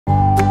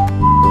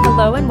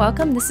Hello and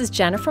welcome. This is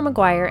Jennifer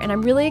McGuire, and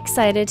I'm really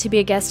excited to be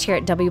a guest here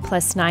at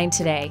Wplus9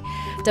 today.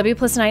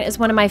 Wplus9 is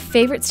one of my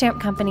favorite stamp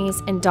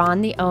companies, and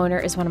Dawn, the owner,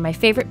 is one of my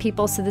favorite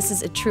people, so this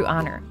is a true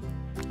honor.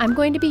 I'm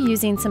going to be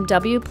using some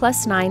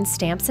Wplus9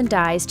 stamps and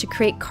dies to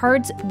create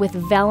cards with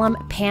vellum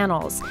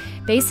panels.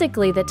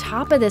 Basically, the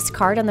top of this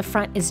card on the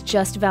front is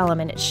just vellum,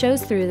 and it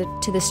shows through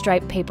to the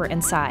striped paper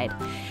inside.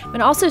 I'm going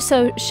to also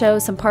show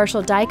some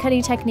partial die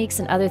cutting techniques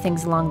and other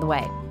things along the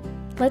way.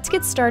 Let's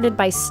get started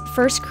by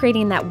first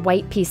creating that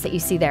white piece that you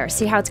see there.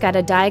 See how it's got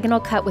a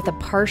diagonal cut with a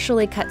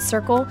partially cut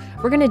circle?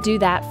 We're going to do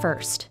that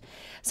first.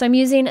 So I'm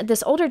using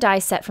this older die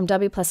set from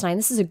Wplus9.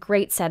 This is a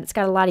great set. It's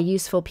got a lot of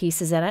useful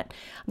pieces in it.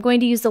 I'm going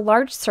to use the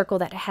large circle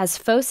that has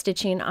faux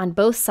stitching on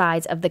both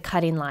sides of the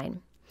cutting line.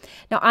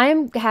 Now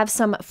I have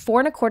some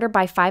 4 1/4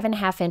 by 5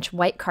 1/2 inch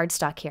white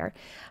cardstock here.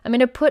 I'm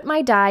going to put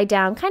my die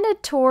down kind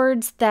of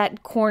towards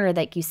that corner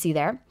that you see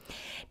there.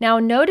 Now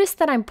notice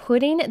that I'm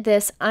putting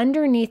this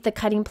underneath the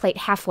cutting plate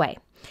halfway.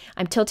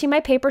 I'm tilting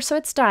my paper so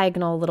it's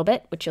diagonal a little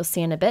bit, which you'll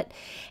see in a bit,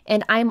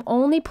 and I'm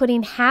only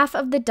putting half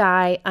of the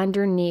die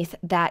underneath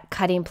that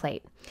cutting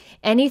plate.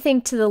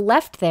 Anything to the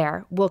left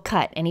there will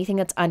cut. Anything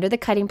that's under the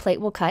cutting plate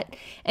will cut.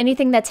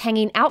 Anything that's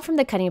hanging out from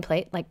the cutting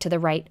plate, like to the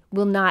right,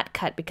 will not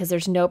cut because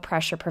there's no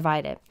pressure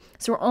provided.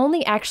 So we're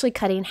only actually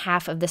cutting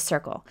half of this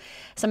circle.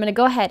 So I'm going to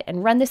go ahead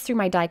and run this through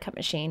my die cut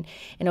machine,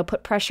 and it'll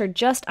put pressure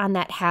just on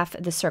that half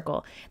of the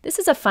circle. This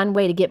is a fun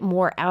way to get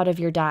more out of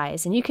your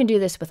dies, and you can do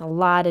this with a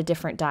lot of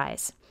different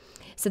dies.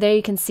 So there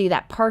you can see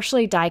that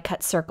partially die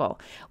cut circle.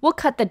 We'll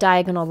cut the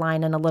diagonal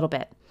line in a little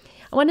bit.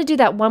 I want to do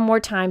that one more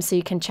time so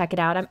you can check it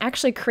out. I'm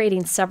actually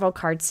creating several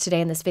cards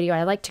today in this video.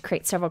 I like to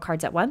create several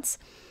cards at once.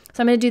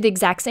 So I'm going to do the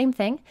exact same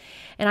thing,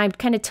 and I'm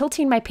kind of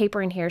tilting my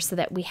paper in here so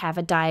that we have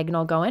a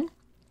diagonal going.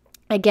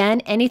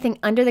 Again, anything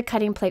under the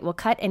cutting plate will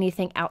cut.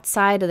 Anything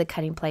outside of the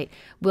cutting plate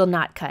will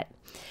not cut.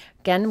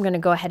 Again, I'm going to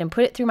go ahead and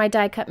put it through my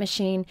die cut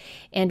machine,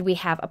 and we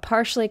have a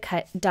partially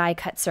cut die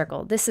cut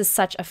circle. This is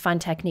such a fun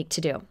technique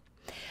to do.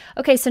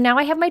 Okay, so now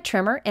I have my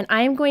trimmer, and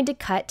I am going to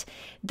cut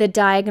the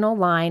diagonal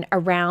line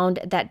around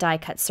that die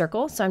cut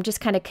circle. So I'm just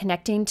kind of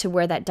connecting to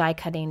where that die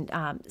cutting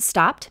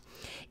stopped.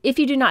 If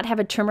you do not have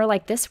a trimmer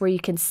like this where you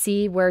can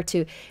see where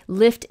to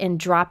lift and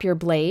drop your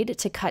blade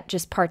to cut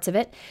just parts of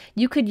it,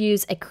 you could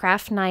use a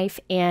craft knife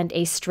and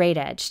a straight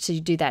edge to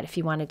do that if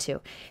you wanted to.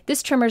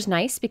 This trimmer is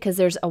nice because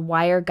there's a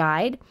wire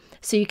guide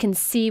so you can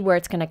see where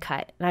it's going to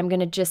cut. And I'm going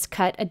to just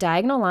cut a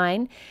diagonal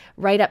line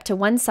right up to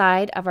one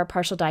side of our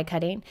partial die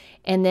cutting,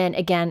 and then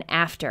again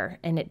after,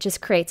 and it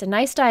just creates a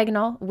nice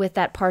diagonal with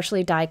that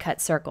partially die cut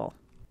circle.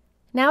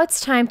 Now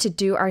it's time to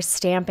do our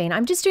stamping.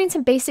 I'm just doing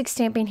some basic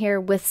stamping here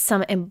with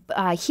some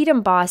heat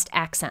embossed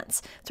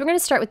accents. So we're going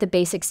to start with the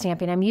basic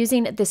stamping. I'm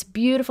using this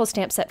beautiful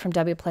stamp set from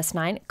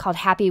Wplus9 called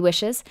Happy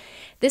Wishes.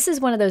 This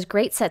is one of those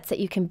great sets that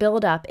you can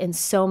build up in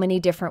so many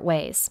different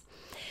ways.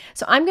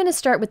 So I'm going to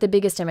start with the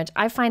biggest image.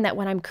 I find that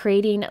when I'm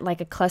creating like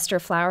a cluster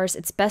of flowers,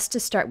 it's best to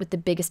start with the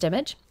biggest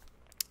image.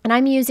 And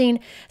I'm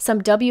using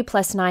some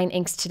Wplus9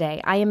 inks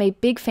today. I am a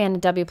big fan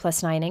of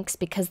Wplus9 inks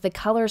because the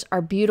colors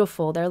are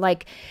beautiful.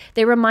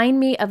 They remind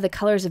me of the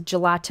colors of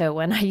gelato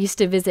when I used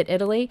to visit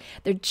Italy.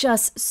 They're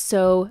just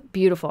so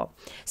beautiful.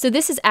 So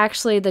this is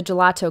actually the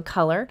gelato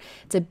color.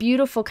 It's a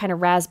beautiful kind of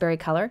raspberry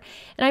color.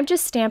 And I'm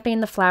just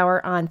stamping the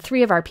flower on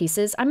 3 of our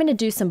pieces. I'm going to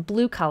do some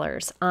blue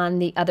colors on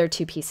the other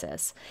 2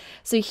 pieces.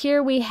 So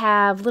here we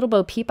have Little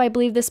Bo Peep, I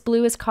believe this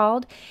blue is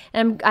called.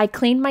 And I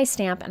cleaned my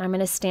stamp, and I'm going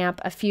to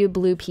stamp a few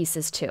blue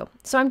pieces too.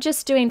 So I'm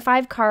just doing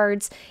 5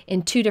 cards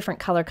in 2 different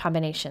color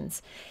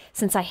combinations.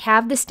 Since I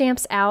have the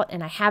stamps out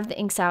and I have the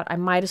inks out, I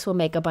might as well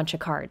make a bunch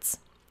of cards.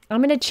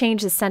 I'm going to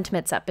change the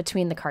sentiments up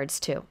between the cards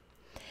too.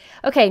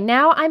 Okay,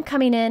 now I'm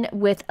coming in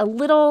with a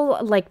little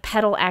like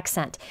petal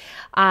accent.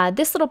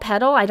 This little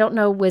petal, I don't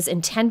know,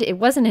 it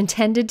wasn't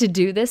intended to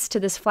do this to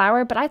this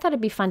flower, but I thought it'd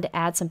be fun to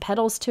add some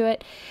petals to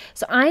it.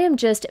 So I am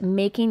just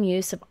making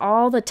use of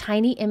all the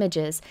tiny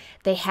images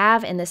they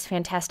have in this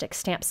fantastic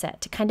stamp set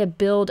to kind of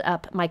build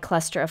up my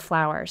cluster of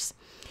flowers.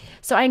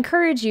 So I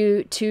encourage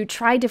you to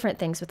try different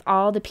things with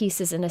all the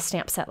pieces in a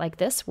stamp set like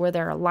this, where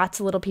there are lots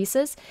of little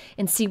pieces,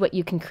 and see what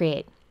you can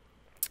create.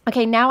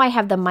 Okay, now I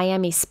have the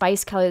Miami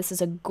Spice color. This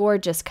is a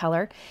gorgeous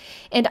color,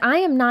 and I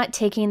am not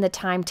taking the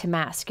time to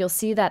mask. You'll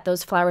see that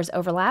those flowers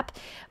overlap,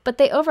 but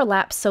they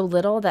overlap so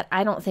little that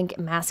I don't think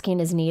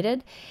masking is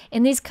needed.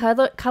 And these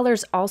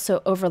colors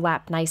also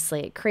overlap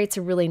nicely. It creates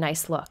a really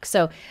nice look,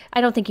 so I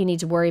don't think you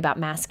need to worry about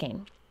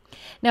masking.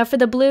 Now for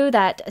the blue,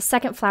 that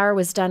second flower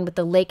was done with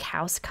the Lake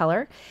House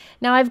color.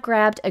 Now I've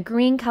grabbed a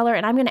green color,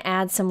 and I'm going to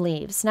add some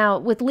leaves. Now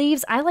with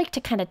leaves, I like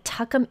to kind of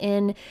tuck them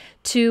in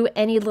to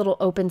any little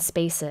open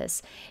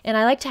spaces. And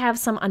I like to have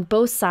some on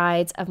both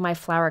sides of my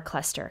flower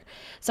cluster.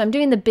 So I'm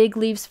doing the big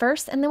leaves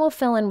first, and then we'll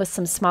fill in with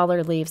some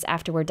smaller leaves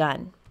after we're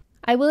done.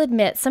 I will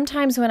admit,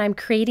 sometimes when I'm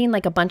creating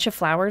like a bunch of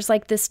flowers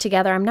like this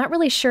together, I'm not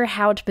really sure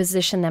how to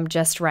position them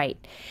just right.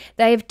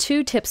 I have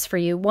two tips for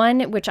you.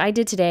 One, which I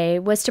did today,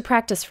 was to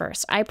practice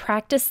first. I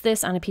practiced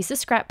this on a piece of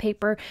scrap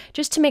paper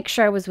just to make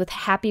sure I was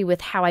happy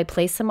with how I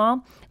placed them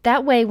all.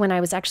 That way, when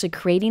I was actually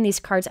creating these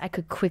cards, I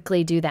could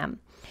quickly do them.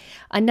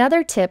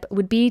 Another tip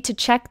would be to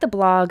check the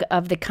blog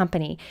of the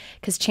company,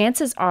 because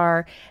chances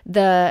are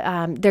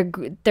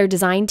their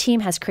design team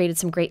has created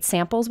some great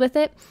samples with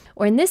it.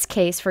 Or in this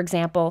case, for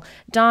example,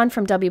 Dawn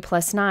from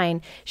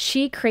Wplus9,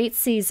 she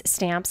creates these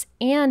stamps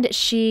and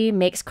she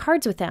makes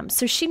cards with them.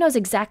 So she knows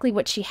exactly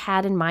what she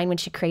had in mind when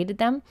she created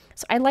them.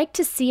 So I like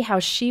to see how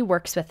she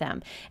works with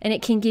them, and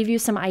it can give you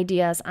some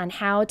ideas on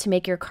how to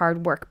make your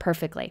card work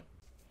perfectly.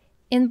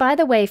 And by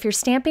the way, if you're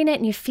stamping it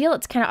and you feel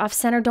it's kind of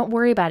off-center, don't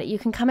worry about it. You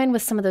can come in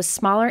with some of those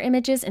smaller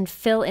images and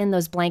fill in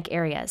those blank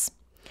areas.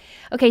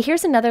 Okay,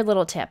 here's another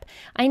little tip.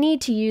 I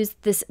need to use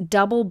this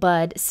double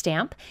bud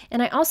stamp,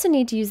 and I also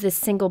need to use this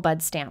single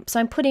bud stamp. So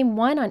I'm putting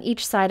one on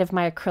each side of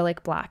my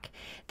acrylic block.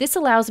 This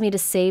allows me to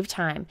save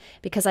time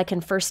because I can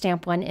first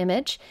stamp one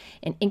image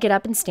and ink it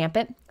up and stamp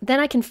it. Then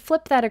I can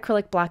flip that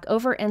acrylic block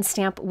over and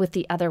stamp with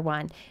the other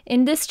one.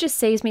 And this just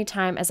saves me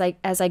time as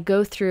I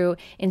go through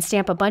and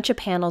stamp a bunch of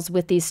panels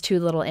with these two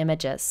little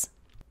images.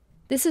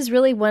 This is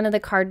really one of the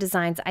card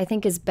designs I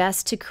think is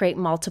best to create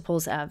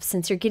multiples of,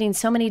 since you're getting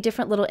so many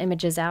different little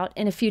images out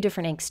and a few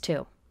different inks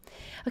too.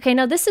 Okay,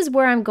 now this is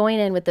where I'm going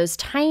in with those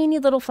tiny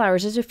little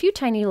flowers. There's a few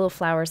tiny little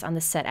flowers on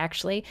the set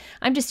actually.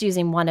 I'm just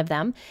using one of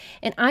them.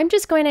 And I'm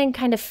just going in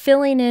kind of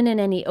filling in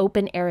any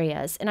open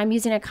areas. And I'm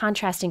using a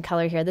contrasting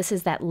color here. This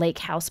is that lake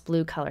house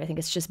blue color. I think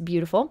it's just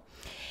beautiful.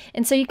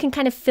 And so you can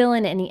kind of fill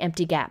in any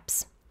empty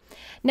gaps.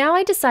 Now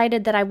I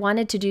decided that I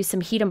wanted to do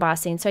some heat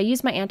embossing, so I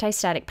used my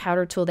anti-static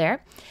powder tool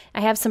there.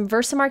 I have some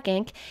Versamark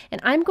ink,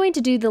 and I'm going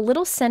to do the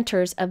little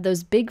centers of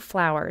those big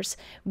flowers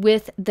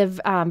with the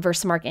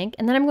Versamark ink,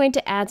 and then I'm going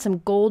to add some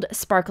gold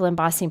sparkle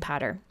embossing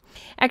powder.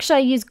 Actually, I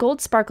used gold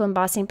sparkle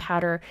embossing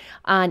powder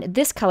on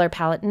this color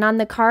palette, and on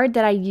the card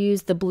that I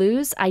used, the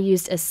blues, I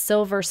used a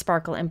silver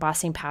sparkle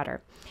embossing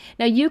powder.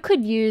 Now you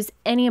could use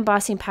any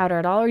embossing powder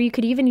at all, or you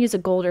could even use a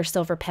gold or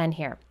silver pen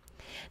here.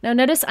 Now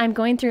notice I'm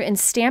going through and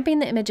stamping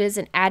the images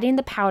and adding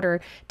the powder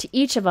to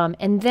each of them,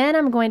 and then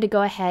I'm going to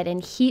go ahead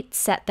and heat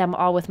set them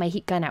all with my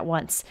heat gun at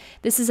once.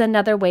 This is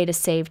another way to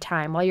save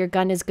time. While your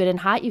gun is good and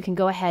hot, you can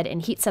go ahead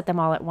and heat set them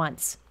all at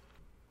once.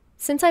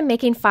 Since I'm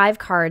making 5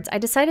 cards, I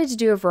decided to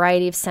do a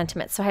variety of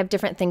sentiments, so I have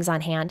different things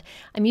on hand.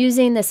 I'm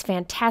using this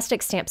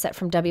fantastic stamp set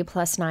from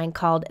Wplus9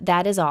 called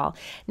That Is All.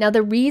 Now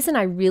the reason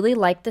I really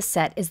like the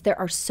set is there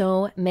are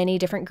so many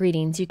different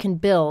greetings you can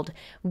build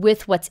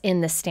with what's in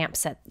this stamp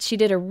set. She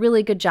did a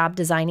really good job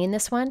designing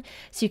this one,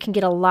 so you can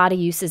get a lot of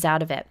uses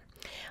out of it.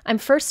 I'm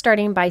first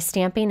starting by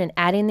stamping and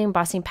adding the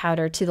embossing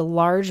powder to the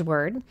large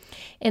word,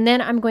 and then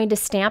I'm going to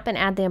stamp and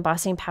add the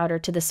embossing powder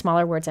to the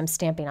smaller words I'm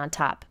stamping on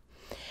top.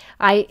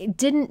 I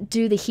didn't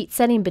do the heat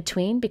setting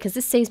between because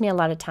this saves me a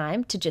lot of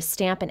time to just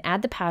stamp and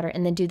add the powder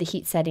and then do the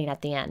heat setting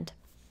at the end.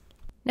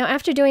 Now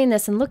after doing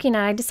this and looking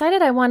at it, I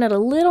decided I wanted a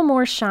little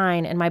more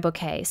shine in my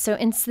bouquet. So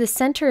in the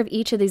center of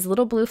each of these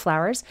little blue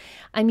flowers,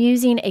 I'm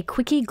using a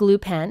quickie glue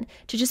pen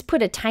to just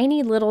put a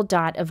tiny little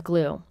dot of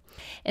glue.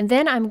 And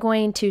then I'm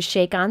going to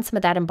shake on some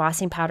of that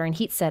embossing powder and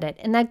heat set it.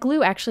 And that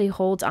glue actually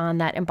holds on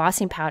that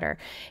embossing powder.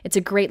 It's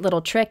a great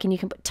little trick, and you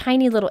can put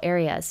tiny little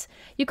areas.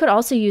 You could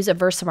also use a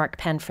Versamark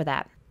pen for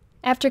that.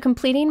 After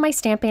completing my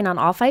stamping on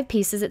all 5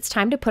 pieces, it's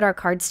time to put our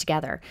cards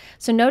together.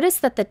 So notice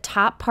that the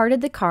top part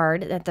of the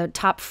card, at the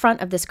top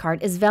front of this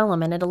card, is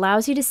vellum, and it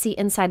allows you to see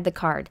inside the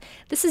card.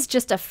 This is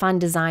just a fun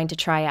design to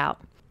try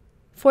out.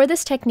 For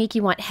this technique,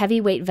 you want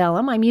heavyweight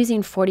vellum. I'm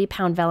using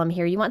 40-pound vellum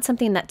here. You want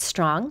something that's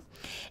strong.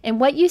 And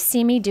what you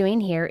see me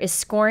doing here is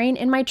scoring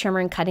in my trimmer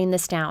and cutting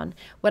this down.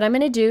 What I'm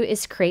going to do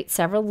is create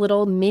several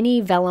little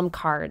mini vellum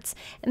cards,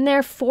 and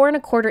they're 4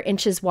 1/4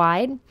 inches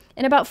wide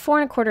and about 4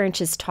 1/4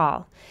 inches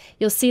tall.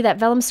 You'll see that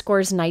vellum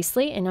scores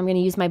nicely, and I'm going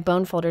to use my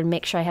bone folder to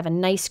make sure I have a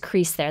nice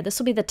crease there. This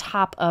will be the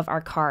top of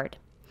our card.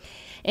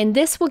 And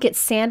this will get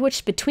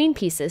sandwiched between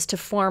pieces to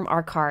form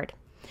our card.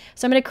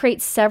 So I'm going to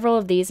create several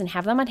of these and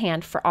have them on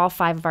hand for all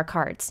 5 of our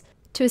cards.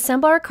 To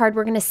assemble our card,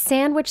 we're going to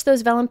sandwich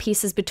those vellum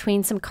pieces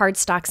between some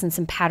cardstocks and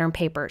some pattern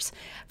papers.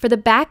 For the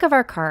back of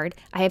our card,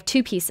 I have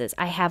 2 pieces.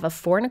 I have a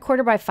 4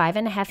 1/4 by 5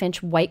 1/2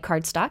 inch white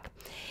cardstock,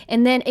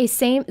 and then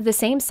the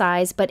same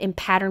size but in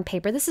pattern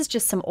paper. This is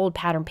just some old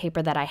pattern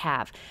paper that I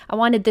have. I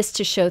wanted this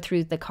to show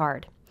through the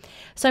card.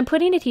 So I'm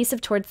putting adhesive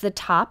towards the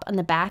top on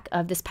the back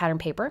of this pattern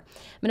paper.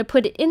 I'm going to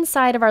put it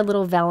inside of our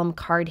little vellum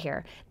card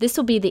here. This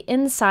will be the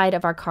inside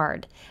of our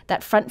card.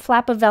 That front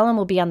flap of vellum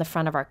will be on the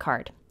front of our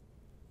card.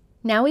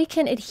 Now we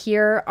can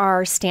adhere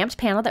our stamped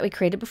panel that we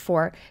created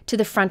before to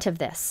the front of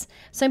this.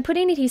 So I'm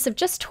putting adhesive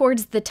just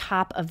towards the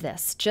top of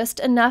this,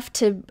 just enough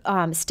to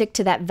stick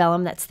to that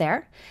vellum that's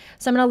there.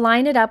 So I'm going to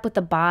line it up with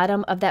the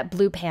bottom of that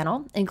blue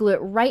panel and glue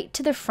it right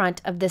to the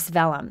front of this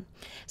vellum.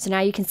 So now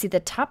you can see the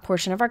top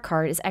portion of our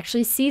card is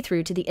actually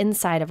see-through to the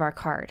inside of our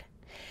card.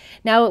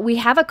 Now we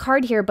have a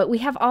card here, but we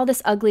have all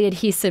this ugly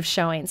adhesive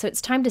showing. So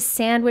it's time to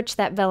sandwich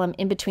that vellum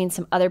in between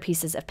some other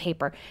pieces of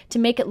paper to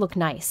make it look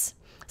nice.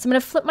 So I'm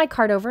going to flip my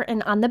card over,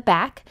 and on the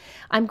back,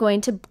 I'm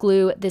going to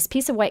glue this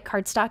piece of white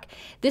cardstock.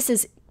 This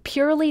is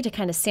purely to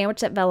kind of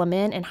sandwich that vellum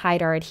in and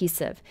hide our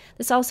adhesive.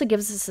 This also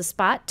gives us a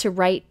spot to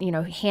write,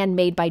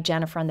 handmade by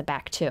Jennifer on the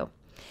back too.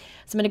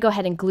 So I'm going to go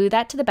ahead and glue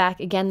that to the back.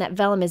 Again, that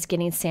vellum is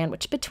getting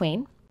sandwiched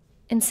between.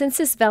 And since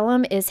this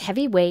vellum is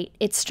heavyweight,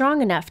 it's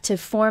strong enough to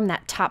form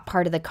that top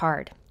part of the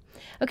card.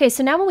 Okay,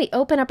 so now when we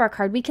open up our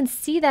card, we can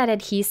see that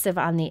adhesive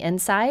on the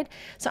inside.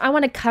 So I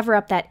want to cover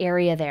up that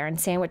area there and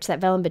sandwich that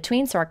vellum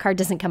between so our card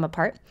doesn't come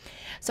apart.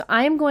 So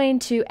I'm going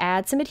to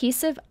add some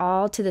adhesive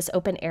all to this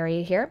open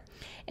area here.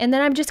 And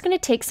then I'm just going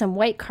to take some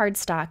white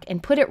cardstock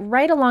and put it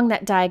right along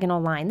that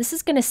diagonal line. This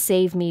is going to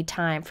save me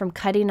time from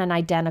cutting an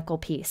identical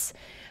piece.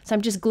 So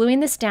I'm just gluing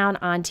this down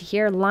onto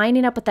here,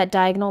 lining up with that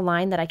diagonal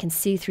line that I can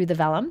see through the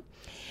vellum.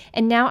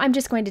 And now I'm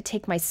just going to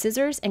take my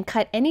scissors and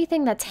cut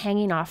anything that's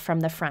hanging off from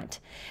the front.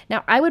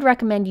 Now I would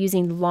recommend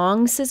using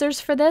long scissors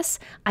for this.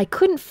 I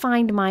couldn't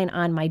find mine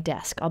on my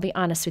desk, I'll be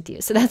honest with you.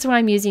 So that's why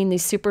I'm using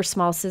these super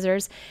small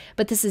scissors,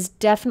 but this is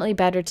definitely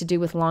better to do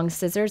with long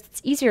scissors.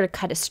 It's easier to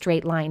cut a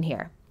straight line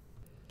here.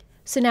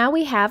 So now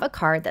we have a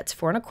card that's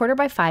 4 1/4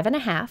 by 5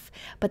 1/2,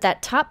 but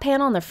that top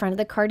panel on the front of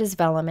the card is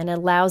vellum and it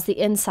allows the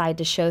inside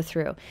to show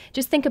through.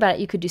 Just think about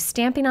it. You could do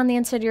stamping on the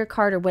inside of your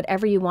card or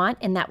whatever you want,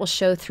 and that will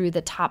show through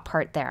the top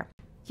part there.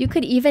 You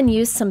could even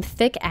use some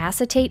thick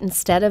acetate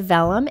instead of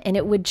vellum and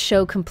it would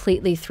show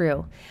completely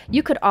through.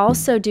 You could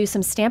also do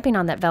some stamping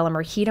on that vellum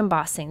or heat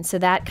embossing, so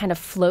that kind of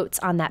floats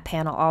on that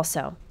panel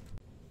also.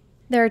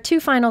 There are two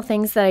final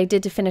things that I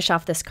did to finish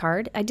off this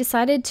card. I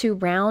decided to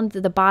round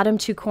the bottom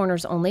 2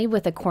 corners only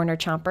with a corner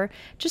chomper,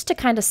 just to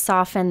kind of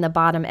soften the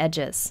bottom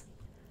edges.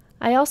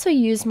 I also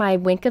used my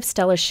Wink of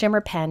Stella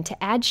shimmer pen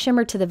to add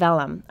shimmer to the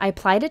vellum. I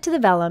applied it to the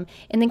vellum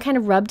and then kind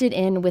of rubbed it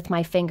in with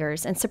my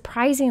fingers, and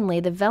surprisingly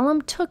the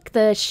vellum took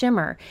the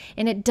shimmer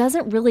and it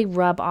doesn't really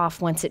rub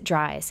off once it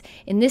dries.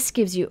 And this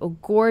gives you a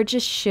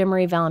gorgeous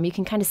shimmery vellum. You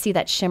can kind of see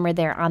that shimmer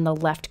there on the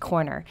left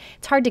corner.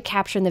 It's hard to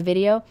capture in the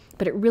video,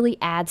 but it really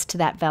adds to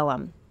that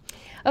vellum.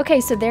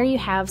 Okay, so there you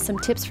have some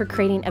tips for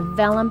creating a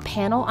vellum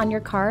panel on your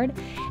card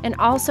and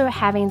also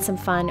having some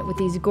fun with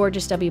these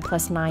gorgeous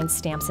Wplus9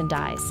 stamps and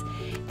dies.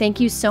 Thank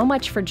you so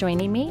much for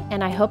joining me,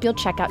 and I hope you'll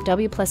check out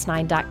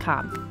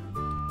Wplus9.com.